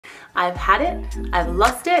I've had it, I've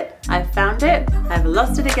lost it, I've found it, I've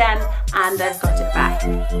lost it again, and I've got it back.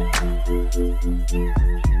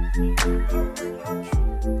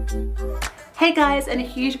 Hey guys, and a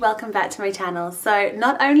huge welcome back to my channel. So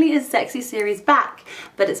not only is Sexy Series back,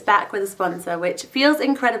 but it's back with a sponsor, which feels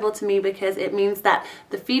incredible to me because it means that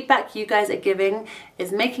the feedback you guys are giving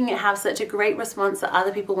is making it have such a great response that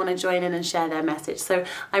other people want to join in and share their message. So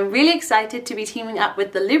I'm really excited to be teaming up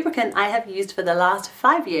with the lubricant I have used for the last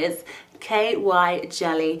 5 years, KY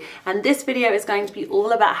Jelly. And this video is going to be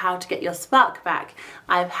all about how to get your spark back.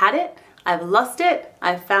 I've had it, I've lost it,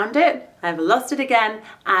 I've found it, I've lost it again,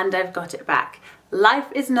 and I've got it back. Life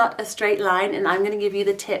is not a straight line, and I'm going to give you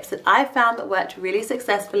the tips that I've found that worked really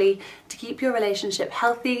successfully to keep your relationship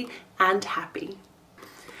healthy and happy.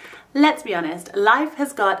 Let's be honest, life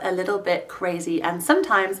has got a little bit crazy and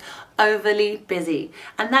sometimes overly busy,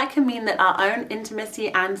 and that can mean that our own intimacy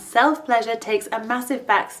and self-pleasure takes a massive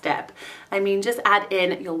back step. I mean, just add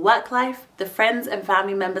in your work life, the friends and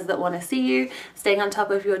family members that want to see you, staying on top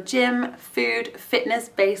of your gym, food,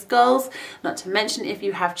 fitness-based goals, not to mention if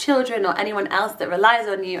you have children or anyone else that relies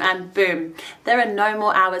on you, and boom, there are no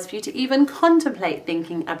more hours for you to even contemplate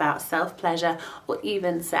thinking about self-pleasure or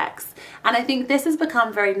even sex. And I think this has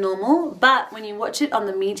become very normal, but when you watch it on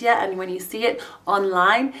the media and when you see it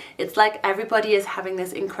online, it's like everybody is having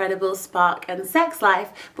this incredible spark and sex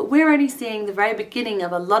life, but we're only seeing the very beginning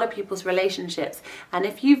of a lot of people's relationships. And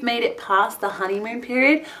if you've made it past the honeymoon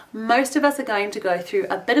period, most of us are going to go through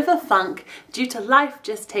a bit of a funk due to life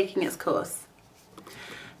just taking its course.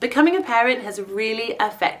 Becoming a parent has really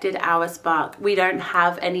affected our spark. We don't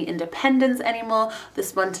have any independence anymore. The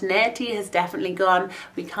spontaneity has definitely gone.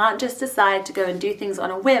 We can't just decide to go and do things on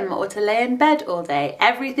a whim or to lay in bed all day.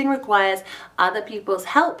 Everything requires other people's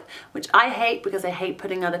help, which I hate because I hate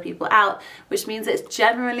putting other people out, which means it's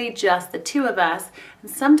generally just the two of us. And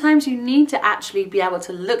sometimes you need to actually be able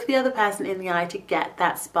to look the other person in the eye to get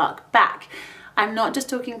that spark back. I'm not just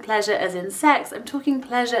talking pleasure as in sex, I'm talking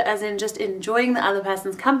pleasure as in just enjoying the other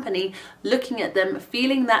person's company, looking at them,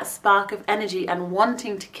 feeling that spark of energy and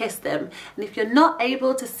wanting to kiss them. And if you're not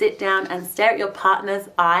able to sit down and stare at your partner's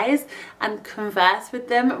eyes and converse with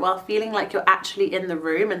them while feeling like you're actually in the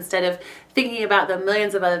room instead of thinking about the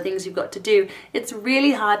millions of other things you've got to do, it's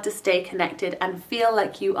really hard to stay connected and feel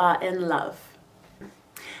like you are in love.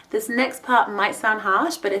 This next part might sound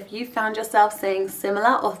harsh, but if you found yourself saying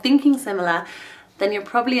similar or thinking similar, then you're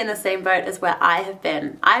probably in the same boat as where I have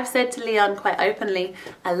been. I've said to Leon quite openly,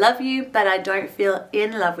 I love you, but I don't feel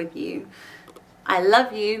in love with you. I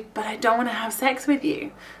love you, but I don't want to have sex with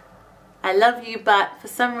you. I love you, but for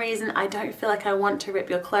some reason I don't feel like I want to rip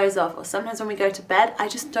your clothes off, or sometimes when we go to bed, I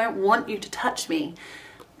just don't want you to touch me.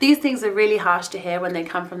 These things are really harsh to hear when they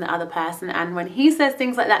come from the other person, and when he says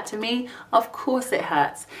things like that to me, of course it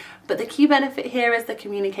hurts. But the key benefit here is the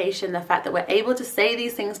communication, the fact that we're able to say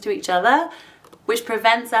these things to each other, which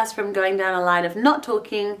prevents us from going down a line of not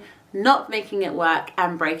talking, not making it work,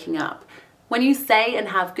 and breaking up. When you say and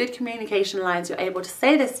have good communication lines, you're able to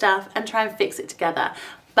say this stuff and try and fix it together.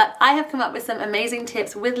 But I have come up with some amazing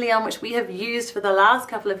tips with Leon, which we have used for the last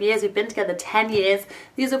couple of years. We've been together 10 years.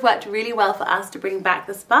 These have worked really well for us to bring back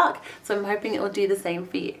the spark, so I'm hoping it will do the same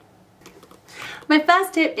for you. My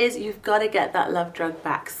first tip is you've got to get that love drug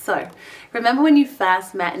back. So remember when you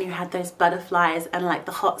first met and you had those butterflies and like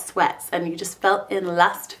the hot sweats and you just felt in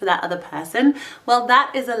lust for that other person? Well,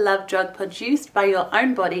 that is a love drug produced by your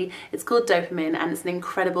own body. It's called dopamine, and it's an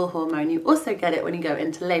incredible hormone. You also get it when you go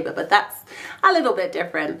into labor, but that's a little bit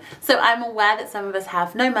different. So I'm aware that some of us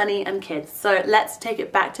have no money and kids, so let's take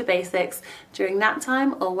it back to basics. During nap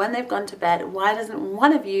time or when they've gone to bed, why doesn't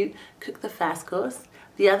one of you cook the first course,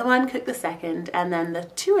 the other one cook the second, and then the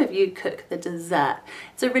two of you cook the dessert?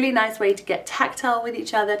 It's a really nice way to get tactile with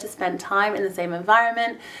each other, to spend time in the same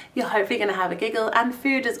environment. You're hopefully going to have a giggle, and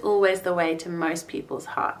food is always the way to most people's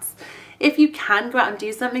hearts. If you can go out and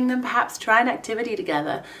do something, then perhaps try an activity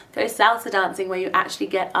together. Go salsa dancing where you actually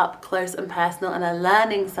get up close and personal and are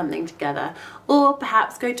learning something together. Or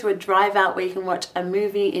perhaps go to a drive out where you can watch a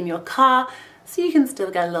movie in your car so you can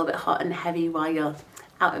still get a little bit hot and heavy while you're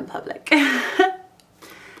out in public.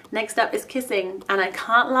 Next up is kissing, and I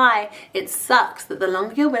can't lie, it sucks that the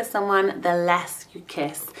longer you're with someone, the less you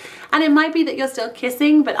kiss. And it might be that you're still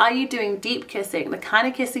kissing, but are you doing deep kissing? The kind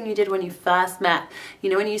of kissing you did when you first met. You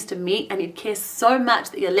know, when you used to meet and you'd kiss so much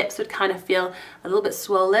that your lips would kind of feel a little bit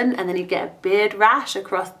swollen, and then you'd get a beard rash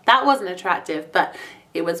across. That wasn't attractive, but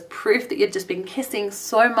it was proof that you'd just been kissing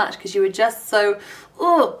so much because you were just so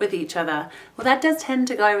with each other. Well, that does tend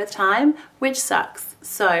to go with time, which sucks.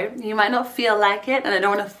 So you might not feel like it, and I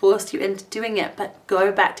don't want to force you into doing it, but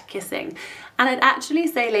go back to kissing. And I'd actually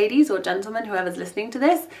say, ladies or gentlemen, whoever's listening to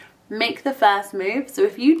this, make the first move. So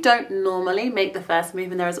if you don't normally make the first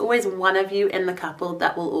move, and there is always one of you in the couple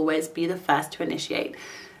that will always be the first to initiate,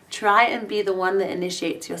 try and be the one that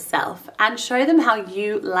initiates yourself and show them how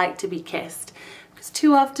you like to be kissed. Because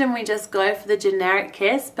too often we just go for the generic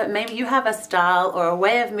kiss, but maybe you have a style or a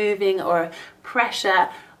way of moving or a pressure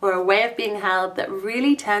or a way of being held that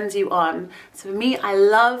really turns you on. So for me, I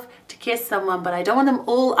love to kiss someone, but I don't want them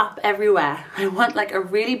all up everywhere. I want like a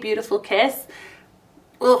really beautiful kiss.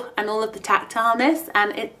 Oh, and all of the tactileness,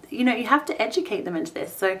 and it, you know, you have to educate them into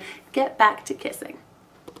this. So get back to kissing.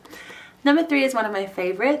 Number 3 is one of my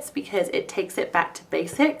favorites because it takes it back to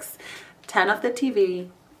basics. Turn off the TV,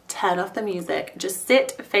 turn off the music, just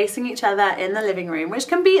sit facing each other in the living room, which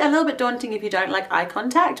can be a little bit daunting if you don't like eye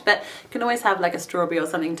contact, but you can always have like a strawberry or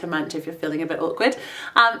something to munch if you're feeling a bit awkward,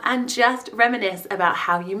 and just reminisce about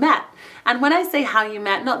how you met. And when I say how you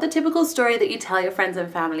met, not the typical story that you tell your friends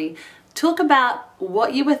and family. Talk about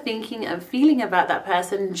what you were thinking and feeling about that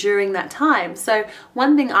person during that time. So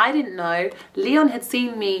one thing I didn't know, Leon had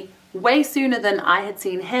seen me way sooner than I had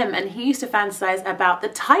seen him, and he used to fantasize about the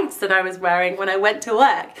tights that I was wearing when I went to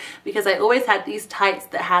work, because I always had these tights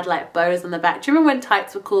that had like bows on the back. Do you remember when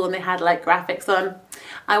tights were cool and they had like graphics on?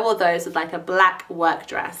 I wore those with like a black work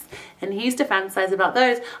dress, and he used to fantasize about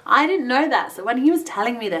those. I didn't know that, so when he was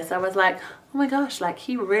telling me this, I was like, oh my gosh, like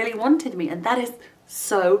he really wanted me, and that is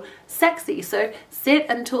so sexy. So sit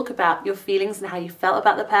and talk about your feelings and how you felt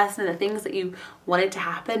about the person and the things that you wanted to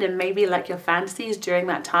happen, and maybe like your fantasies during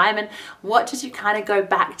that time, and what did you kind of go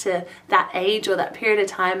back to that age or that period of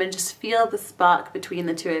time and just feel the spark between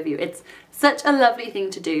the two of you. It's such a lovely thing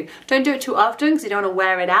to do. Don't do it too often because you don't want to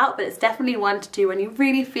wear it out, but it's definitely one to do when you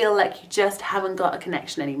really feel like you just haven't got a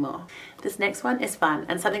connection anymore. This next one is fun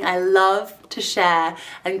and something I love to share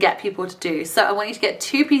and get people to do. So I want you to get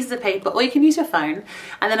 2 pieces of paper, or you can use your phone,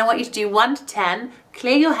 and then I want you to do 1 to 10,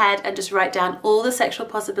 clear your head and just write down all the sexual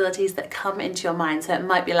possibilities that come into your mind. So it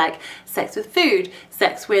might be like sex with food,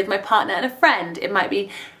 sex with my partner and a friend, it might be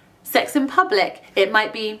sex in public, it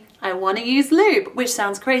might be I want to use lube, which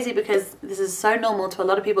sounds crazy because this is so normal to a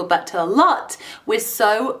lot of people, but to a lot, we're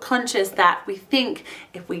so conscious that we think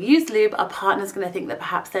if we use lube, our partner's going to think that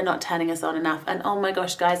perhaps they're not turning us on enough. And oh my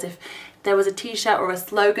gosh, guys, if there was a t-shirt or a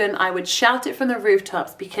slogan, I would shout it from the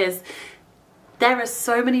rooftops, because there are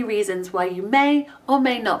so many reasons why you may or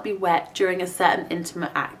may not be wet during a certain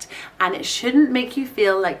intimate act, and it shouldn't make you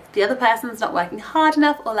feel like the other person's not working hard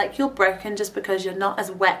enough or like you're broken just because you're not as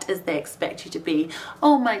wet as they expect you to be.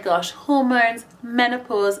 Oh my gosh, hormones,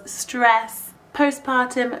 menopause, stress,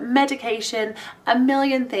 postpartum, medication, a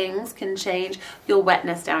million things can change your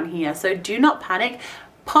wetness down here. So do not panic.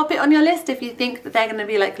 Pop it on your list if you think that they're going to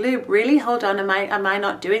be like, lube, really? Hold on, am I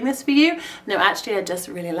not doing this for you? No, actually, I just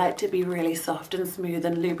really like to be really soft and smooth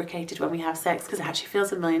and lubricated when we have sex, because it actually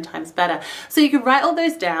feels a million times better. So you can write all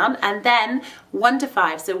those down, and then 1 to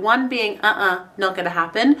 5. So 1 being, not going to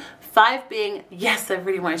happen. 5 being, yes, I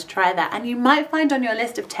really wanted to try that. And you might find on your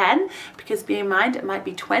list of 10, because bear in mind, it might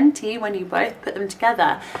be 20 when you both put them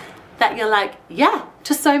together, that you're like, yeah,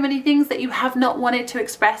 to so many things that you have not wanted to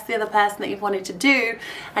express the other person that you've wanted to do.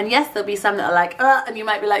 And yes, there'll be some that are like, and you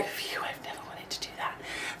might be like, phew, I've never wanted to do that.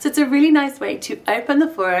 So it's a really nice way to open the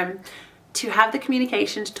forum, to have the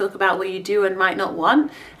communication, to talk about what you do and might not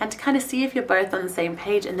want, and to kind of see if you're both on the same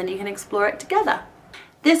page, and then you can explore it together.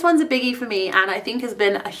 This one's a biggie for me, and I think has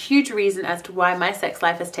been a huge reason as to why my sex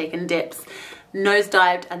life has taken dips,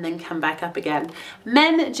 nosedived, and then come back up again.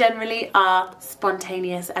 Men generally are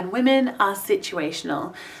spontaneous and women are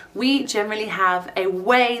situational. We generally have a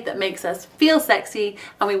way that makes us feel sexy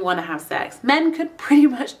and we want to have sex. Men could pretty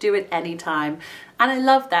much do it anytime, and I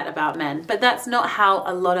love that about men, but that's not how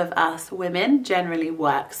a lot of us women generally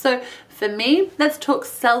work. So for me, let's talk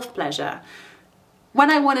self-pleasure. When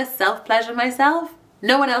I want to self-pleasure myself,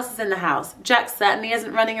 no one else is in the house. Jack certainly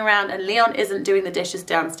isn't running around, and Leon isn't doing the dishes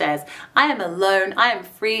downstairs. I am alone, I am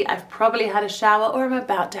free, I've probably had a shower or I'm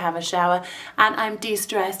about to have a shower, and I'm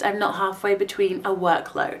de-stressed. I'm not halfway between a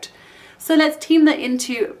workload. So let's team that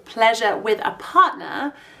into pleasure with a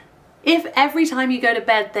partner. If every time you go to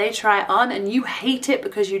bed they try it on and you hate it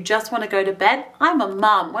because you just want to go to bed, I'm a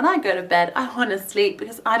mum. When I go to bed, I want to sleep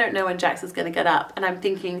because I don't know when Jax is going to get up, and I'm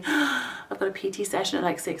thinking, I've got a PT session at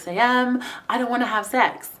like 6 a.m. I don't want to have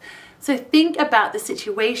sex. So think about the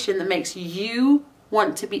situation that makes you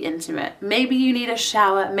want to be intimate. Maybe you need a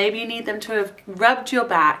shower, maybe you need them to have rubbed your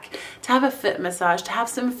back, to have a foot massage, to have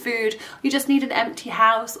some food, you just need an empty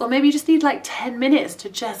house, or maybe you just need like 10 minutes to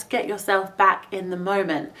just get yourself back in the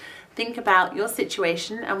moment. think about your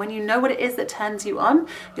situation, and when you know what it is that turns you on,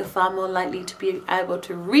 you're far more likely to be able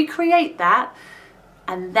to recreate that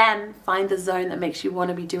and then find the zone that makes you want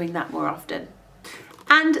to be doing that more often.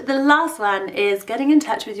 And the last one is getting in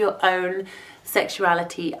touch with your own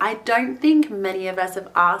sexuality. I don't think many of us have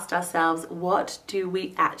asked ourselves, what do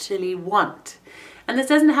we actually want? And this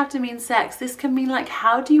doesn't have to mean sex. This can mean like,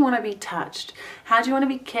 how do you want to be touched? How do you want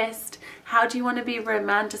to be kissed? How do you want to be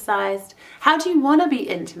romanticized? How do you want to be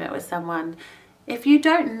intimate with someone? If you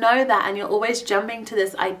don't know that and you're always jumping to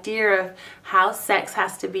this idea of how sex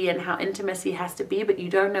has to be and how intimacy has to be, but you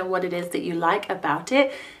don't know what it is that you like about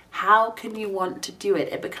it, how can you want to do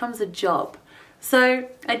it? It becomes a job. So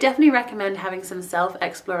I definitely recommend having some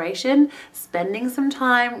self-exploration, spending some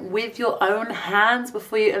time with your own hands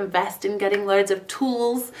before you invest in getting loads of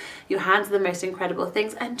tools. Your hands are the most incredible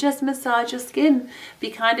things, and just massage your skin. Be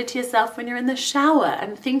kinder to yourself when you're in the shower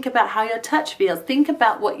and think about how your touch feels. Think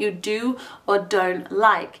about what you do or don't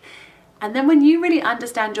like. And then when you really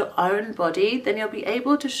understand your own body, then you'll be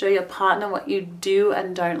able to show your partner what you do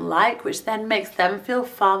and don't like, which then makes them feel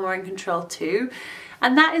far more in control too.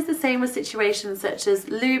 And that is the same with situations such as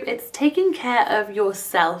lube. It's taking care of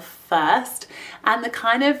yourself first and the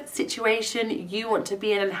kind of situation you want to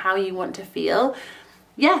be in and how you want to feel.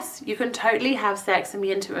 Yes, you can totally have sex and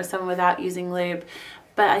be intimate with someone without using lube,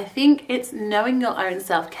 but I think it's knowing your own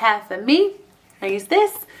self-care. For me, I use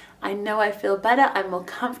this. I know I feel better, I'm more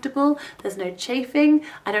comfortable, there's no chafing,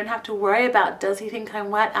 I don't have to worry about does he think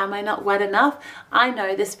I'm wet, am I not wet enough. I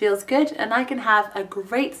know this feels good and I can have a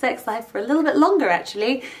great sex life for a little bit longer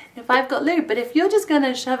actually if I've got lube. But if you're just going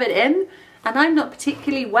to shove it in and I'm not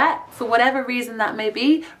particularly wet for whatever reason that may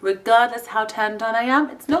be, regardless how turned on I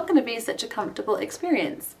am, it's not going to be such a comfortable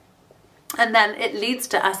experience. And then it leads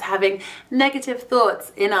to us having negative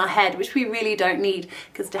thoughts in our head, which we really don't need,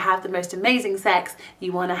 because to have the most amazing sex,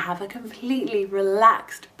 you want to have a completely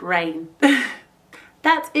relaxed brain.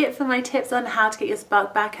 That's it for my tips on how to get your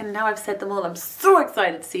spark back, and now I've said them all, I'm so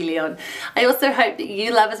excited to see Leon. I also hope that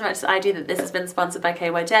you love as much as I do that this has been sponsored by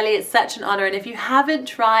KY Jelly. It's such an honor, and if you haven't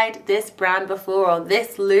tried this brand before or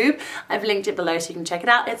this lube, I've linked it below so you can check it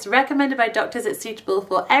out. It's recommended by doctors, it's suitable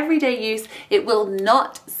for everyday use. It will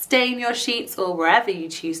not stain your sheets or wherever you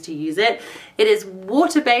choose to use it. It is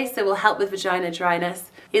water-based, so will help with vagina dryness.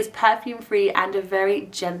 It's perfume-free and a very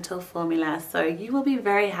gentle formula, so you will be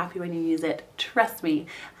very happy when you use it. Trust me,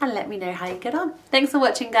 and let me know how you get on. Thanks for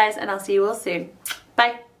watching, guys, and I'll see you all soon.